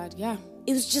my God, yeah.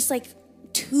 It was just like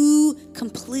two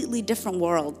completely different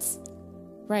worlds.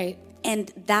 Right.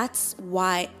 And that's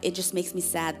why it just makes me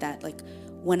sad that like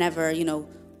whenever,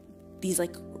 these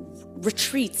like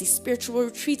retreats, these spiritual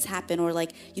retreats happen, or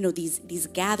like, these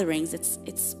gatherings,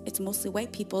 it's mostly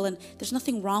white people, and there's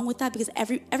nothing wrong with that because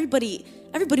everybody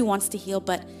wants to heal,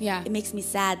 but yeah. It makes me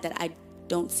sad that I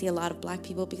don't see a lot of Black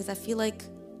people because I feel like,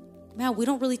 man, we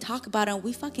don't really talk about it, and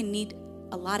we fucking need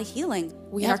a lot of healing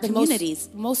in our communities.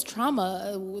 Most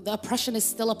trauma, the oppression is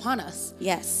still upon us.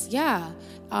 Yes. Yeah.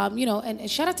 And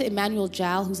shout out to Emmanuel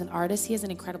Jal, who's an artist. He has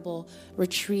an incredible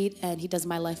retreat, and he does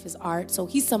My Life is Art. So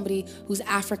he's somebody who's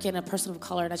African, a person of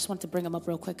color, and I just wanted to bring him up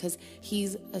real quick because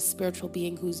he's a spiritual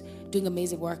being who's doing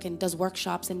amazing work and does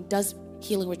workshops and does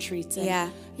healing retreats.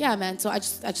 And yeah, man. So I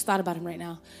just thought about him right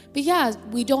now. But yeah,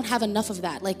 we don't have enough of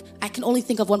that. Like, I can only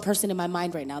think of one person in my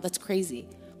mind right now. That's crazy.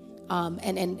 And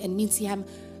me and Siam,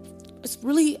 it's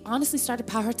really honestly started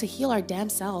to power to heal our damn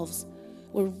selves.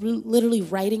 We're literally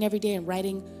writing every day and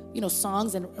writing,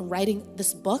 songs and writing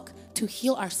this book to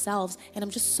heal ourselves. And I'm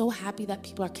just so happy that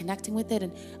people are connecting with it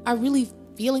and are really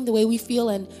feeling the way we feel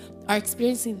and are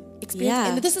experiencing. Yeah.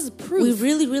 And this is proof. We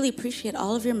really, really appreciate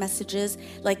all of your messages.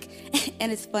 Like,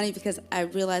 and it's funny because I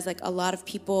realize like a lot of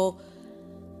people,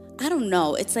 I don't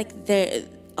know, it's like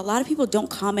a lot of people don't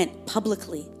comment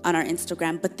publicly on our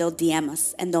Instagram, but they'll DM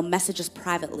us and they'll message us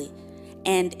privately.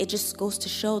 And it just goes to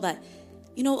show that,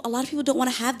 you know, a lot of people don't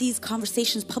want to have these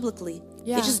conversations publicly.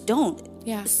 Yeah. They just don't.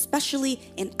 Yeah. Especially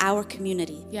in our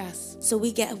community. Yes. So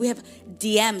we have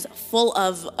DMs full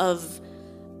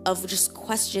of just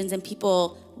questions and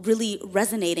people really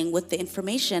resonating with the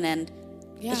information, and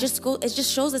Yeah. it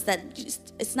just shows us that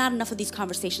it's not enough of these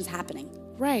conversations happening.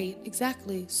 Right,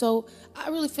 exactly. So I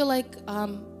really feel like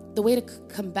the way to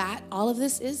combat all of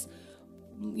this is,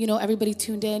 you know, everybody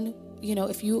tuned in. You know,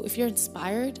 if you're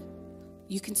inspired,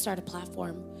 you can start a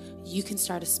platform. You can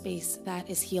start a space that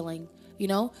is healing. You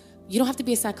know, you don't have to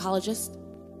be a psychologist.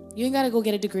 You ain't got to go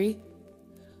get a degree.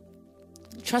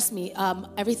 Trust me,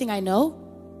 everything I know,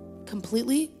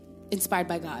 completely inspired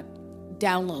by God.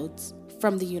 Downloads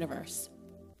from the universe,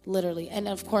 literally. And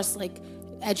of course, like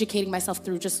educating myself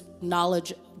through just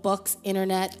knowledge, books,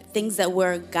 internet. Things that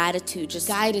we're guided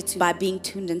to by being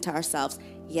tuned into ourselves.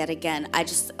 Yet again, I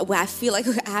feel like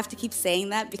I have to keep saying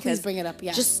that because Please bring it up,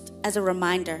 yeah. Just as a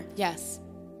reminder. Yes.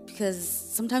 Because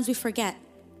sometimes we forget.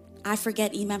 I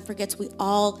forget, Iman forgets, we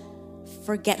all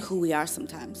forget who we are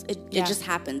sometimes. It just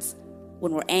happens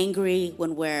when we're angry,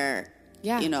 when we're,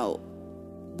 you know,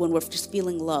 when we're just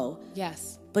feeling low.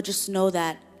 Yes. But just know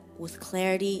that with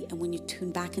clarity and when you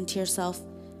tune back into yourself,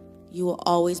 you will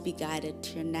always be guided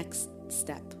to your next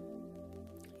step.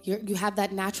 You have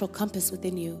that natural compass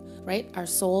within you, right? Our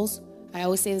souls, I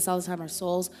always say this all the time, our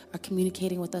souls are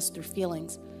communicating with us through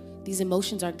feelings. These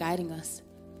emotions are guiding us.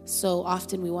 So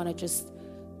often we want to just,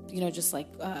 you know, just like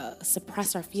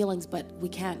suppress our feelings, but we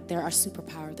can't. They're our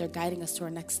superpower. They're guiding us to our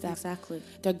next step. Exactly.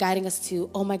 They're guiding us to,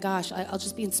 oh my gosh, I'll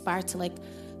just be inspired to like,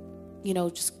 you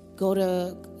know, just go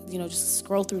to, you know, just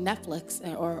scroll through Netflix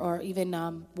or even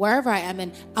wherever I am,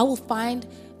 and I will find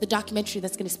the documentary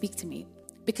that's going to speak to me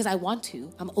because I want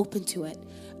to. I'm open to it.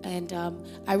 And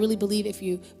I really believe if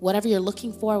you, whatever you're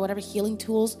looking for, whatever healing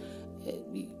tools,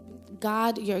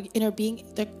 God, your inner being,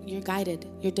 you're guided.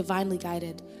 You're divinely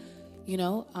guided, you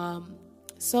know?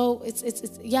 So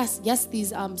it's yes,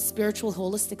 these spiritual,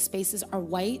 holistic spaces are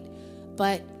white,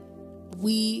 but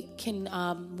we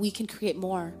can create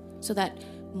more so that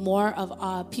more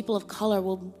of people of color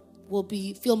will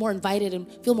feel more invited and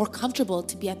feel more comfortable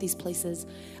to be at these places.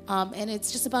 And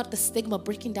it's just about the stigma,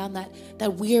 breaking down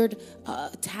that weird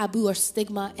taboo or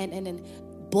stigma and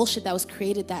bullshit that was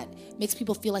created that makes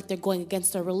people feel like they're going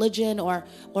against their religion or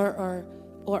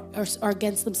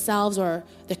against themselves or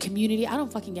their community. I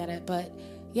don't fucking get it, but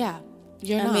yeah,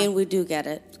 you're not. I mean, we do get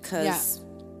it because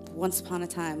once upon a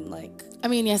time, like. I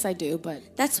mean, yes, I do, but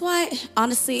that's why,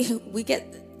 honestly, we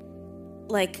get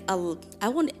like I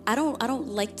don't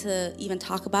like to even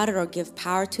talk about it or give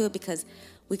power to it because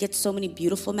we get so many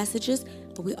beautiful messages,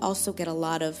 but we also get a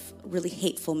lot of really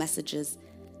hateful messages.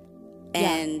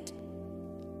 And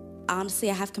honestly,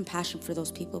 I have compassion for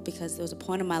those people because there was a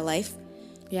point in my life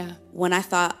when I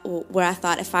thought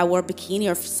if I wore a bikini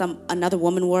or if another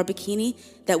woman wore a bikini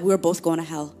that we were both going to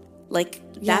hell. Like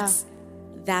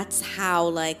that's how,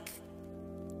 like,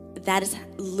 that is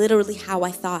literally how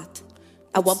I thought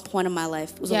at one point in my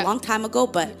life. It was a long time ago,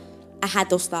 but I had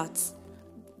those thoughts.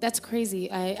 That's crazy.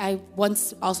 I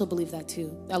once also believed that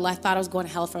too. I thought I was going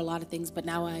to hell for a lot of things, but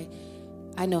now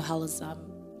I know hell is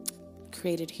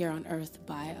created here on earth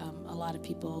by a lot of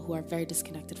people who are very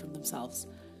disconnected from themselves.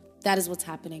 That is what's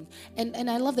happening. And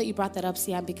I love that you brought that up,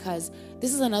 Siam, because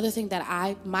this is another thing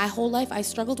that my whole life I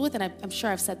struggled with, and I'm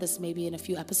sure I've said this maybe in a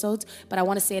few episodes, but I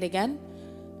want to say it again,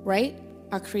 right?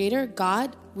 Our Creator,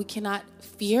 God, we cannot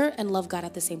fear and love God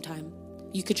at the same time.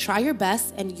 You could try your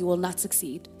best and you will not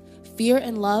succeed. Fear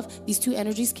and love, these two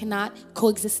energies cannot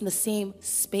coexist in the same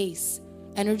space.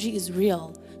 Energy is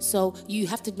real. So you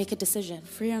have to make a decision.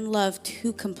 Fear and love,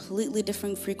 two completely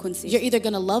different frequencies. You're either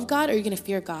going to love God or you're going to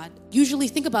fear God. Usually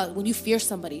think about when you fear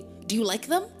somebody. Do you like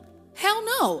them? Hell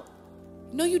no.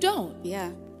 No, you don't.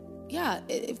 Yeah. Yeah,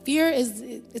 fear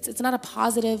it's not a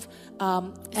positive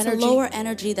energy. It's a lower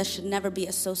energy that should never be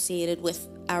associated with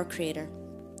our Creator.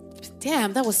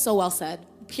 Damn, that was so well said.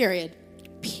 Period.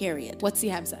 What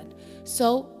Siam said.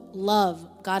 So, love.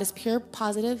 God is pure,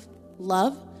 positive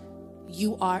love.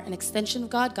 You are an extension of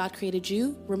God. God created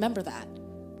you. Remember that.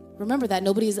 Remember that.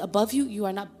 Nobody is above you. You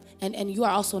are not, and you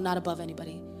are also not above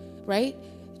anybody, right?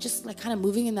 Just like kind of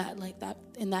moving in that, like that,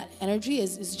 in that energy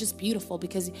is just beautiful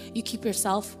because you keep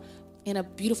yourself in a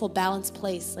beautiful, balanced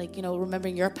place. Like, you know,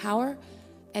 remembering your power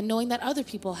and knowing that other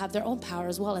people have their own power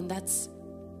as well. And that's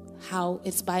how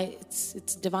it's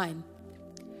divine.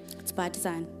 It's by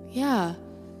design. Yeah.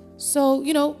 So,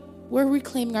 you know, we're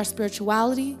reclaiming our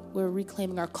spirituality. We're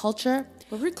reclaiming our culture.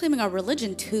 We're reclaiming our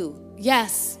religion too.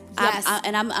 Yes.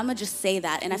 I'm going to just say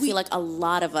that. And I feel like a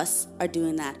lot of us are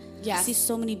doing that. Yes. I see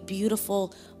so many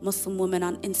beautiful Muslim women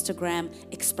on Instagram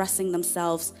expressing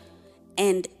themselves,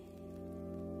 and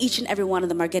each and every one of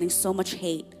them are getting so much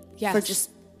hate Yes. for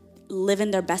just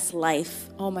living their best life.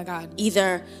 Oh my God.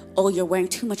 Either, oh, you're wearing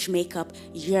too much makeup,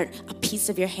 a piece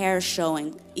of your hair is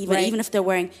showing. Right. Even if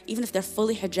they're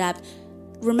fully hijab.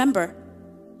 Remember,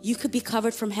 you could be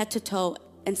covered from head to toe,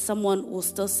 and someone will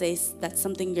still say that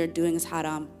something you're doing is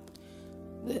haram.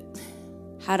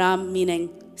 Haram meaning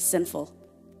sinful.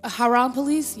 Haram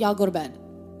police, y'all go to bed.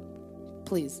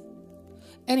 Please.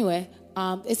 Anyway,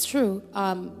 it's true.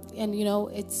 And you know,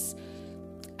 it's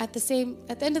at the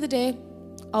end of the day,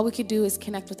 all we could do is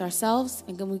connect with ourselves.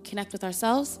 And when we connect with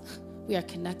ourselves, we are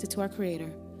connected to our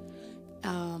Creator.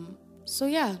 So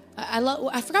yeah,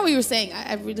 I forgot what you were saying.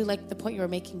 I really like the point you were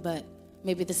making, but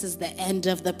maybe this is the end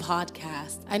of the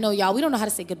podcast. I know, y'all, we don't know how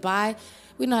to say goodbye.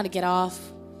 We don't know how to get off.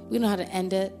 We don't know how to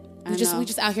end it. We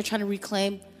just out here trying to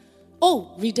reclaim.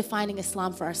 Oh, redefining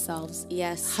Islam for ourselves.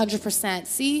 Yes. 100%.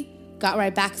 See? Got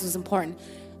right back because it was important.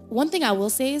 One thing I will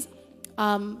say is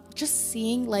just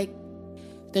seeing, like,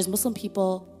 there's Muslim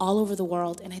people all over the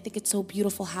world, and I think it's so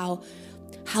beautiful how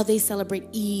they celebrate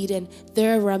Eid and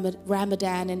their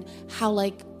Ramadan, and how,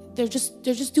 like, they're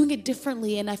just doing it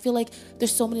differently. And I feel like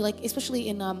there's so many, like, especially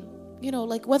in you know,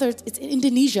 like, whether it's in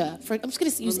Indonesia, I'm just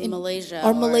gonna use Malaysia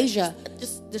or Malaysia.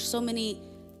 Just there's so many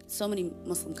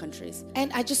Muslim countries.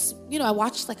 And I just, you know, I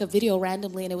watched like a video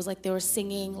randomly, and it was like they were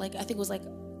singing, like, I think it was like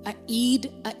a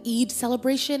Eid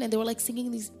celebration, and they were like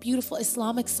singing these beautiful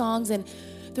Islamic songs, and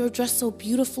they were dressed so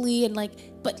beautifully, and like,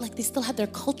 but like they still had their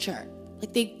culture.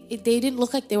 Like they didn't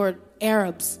look like they were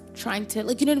Arabs trying to,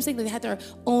 like, you know what I'm saying? Like, they had their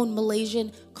own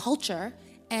Malaysian culture,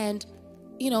 and,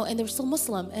 you know, and they were still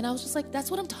Muslim. And I was just like,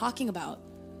 that's what I'm talking about.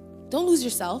 Don't lose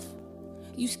yourself.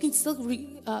 You can still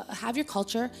have your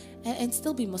culture and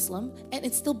still be Muslim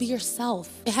and still be yourself.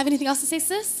 Have anything else to say,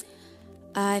 sis?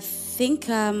 I think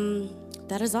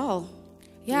that is all.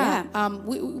 Yeah.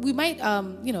 We might,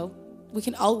 you know, we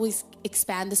can always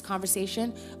expand this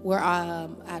conversation. We're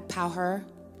at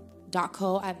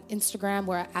powher.co at Instagram.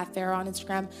 We're at Pharaoh on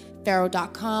Instagram,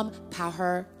 pharaoh.com,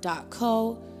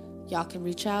 powher.co. Y'all can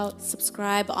reach out.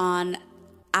 Subscribe on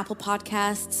Apple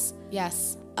Podcasts.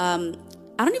 Yes.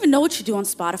 I don't even know what you do on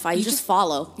Spotify. You just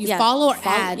follow. Follow or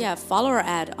add. Yeah, follow or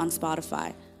add on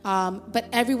Spotify. But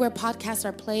everywhere podcasts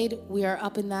are played, we are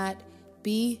up in that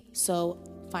B, so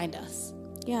find us.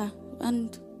 Yeah,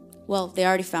 and, well, they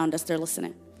already found us. They're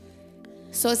listening.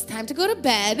 So it's time to go to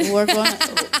bed.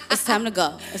 It's time to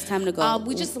go. It's time to go.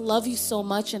 We just love you so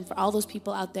much. And for all those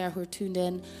people out there who are tuned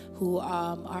in, who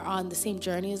are on the same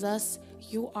journey as us,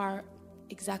 you are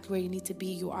exactly where you need to be.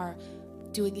 You are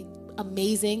doing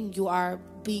amazing. You are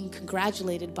being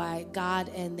congratulated by God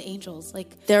and the angels.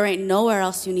 Like, there ain't nowhere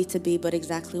else you need to be but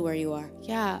exactly where you are.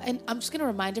 Yeah, and I'm just going to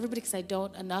remind everybody, because I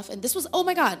don't enough. And this was, oh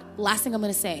my God, last thing I'm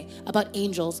going to say about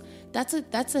angels. That's a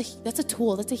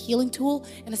tool. That's a healing tool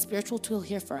and a spiritual tool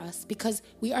here for us, because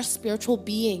we are spiritual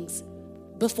beings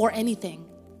before anything,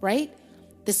 right?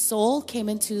 The soul came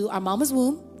into our mama's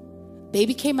womb.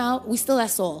 Baby came out. We still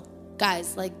that soul.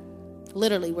 Guys, like,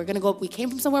 literally, we came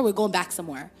from somewhere, we're going back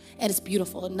somewhere. And it's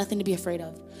beautiful and nothing to be afraid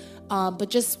of. But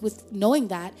just with knowing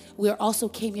that, we also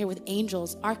came here with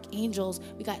angels, archangels.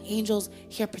 We got angels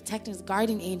here protecting us,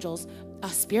 guardian angels,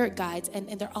 spirit guides, and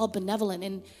they're all benevolent.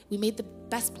 And we made the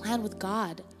best plan with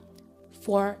God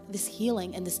for this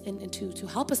healing and to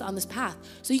help us on this path.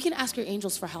 So you can ask your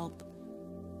angels for help.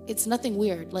 It's nothing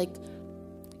weird. Like,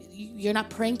 you're not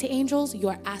praying to angels, you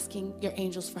are asking your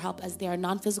angels for help, as they are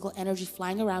non-physical energy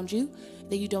flying around you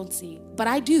that you don't see. But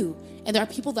I do. And there are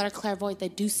people that are clairvoyant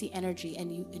that do see energy,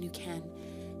 and you can.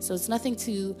 So it's nothing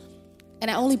to, and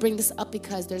I only bring this up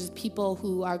because there's people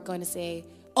who are going to say,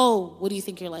 oh, what do you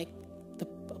think, you're like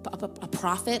a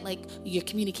prophet? Like, you're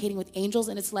communicating with angels?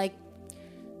 And it's like,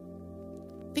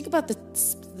 think about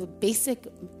the basic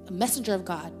messenger of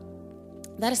God.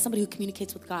 That is somebody who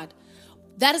communicates with God.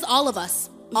 That is all of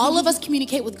us. All of us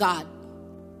communicate with God.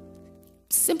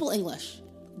 Simple English.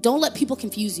 Don't let people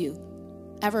confuse you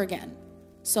ever again.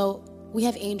 So we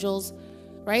have angels,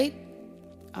 right?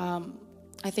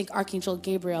 I think Archangel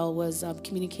Gabriel was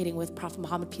communicating with Prophet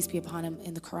Muhammad, peace be upon him,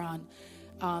 in the Quran.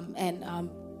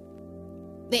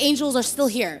 The angels are still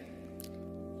here.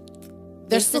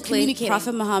 They're still communicating.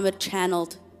 Prophet Muhammad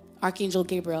channeled Archangel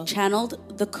Gabriel.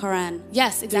 Channeled the Quran.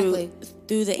 Yes, exactly.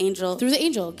 Through the angel. Through the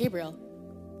angel, Gabriel.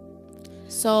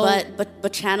 So,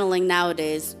 but channeling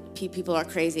nowadays, people are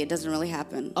crazy. It doesn't really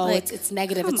happen. Oh, like, it's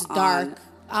negative. It's dark.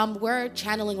 We're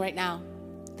channeling right now.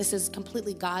 This is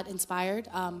completely God inspired.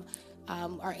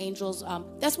 Our angels.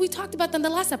 That's we talked about in the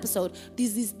last episode.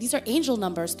 These are angel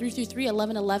numbers: 333,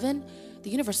 1111. the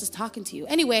universe is talking to you.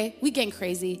 Anyway, we getting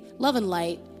crazy. Love and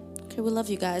light. Okay, we love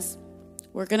you guys.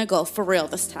 We're gonna go for real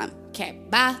this time. Okay,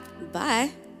 bye.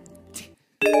 Bye.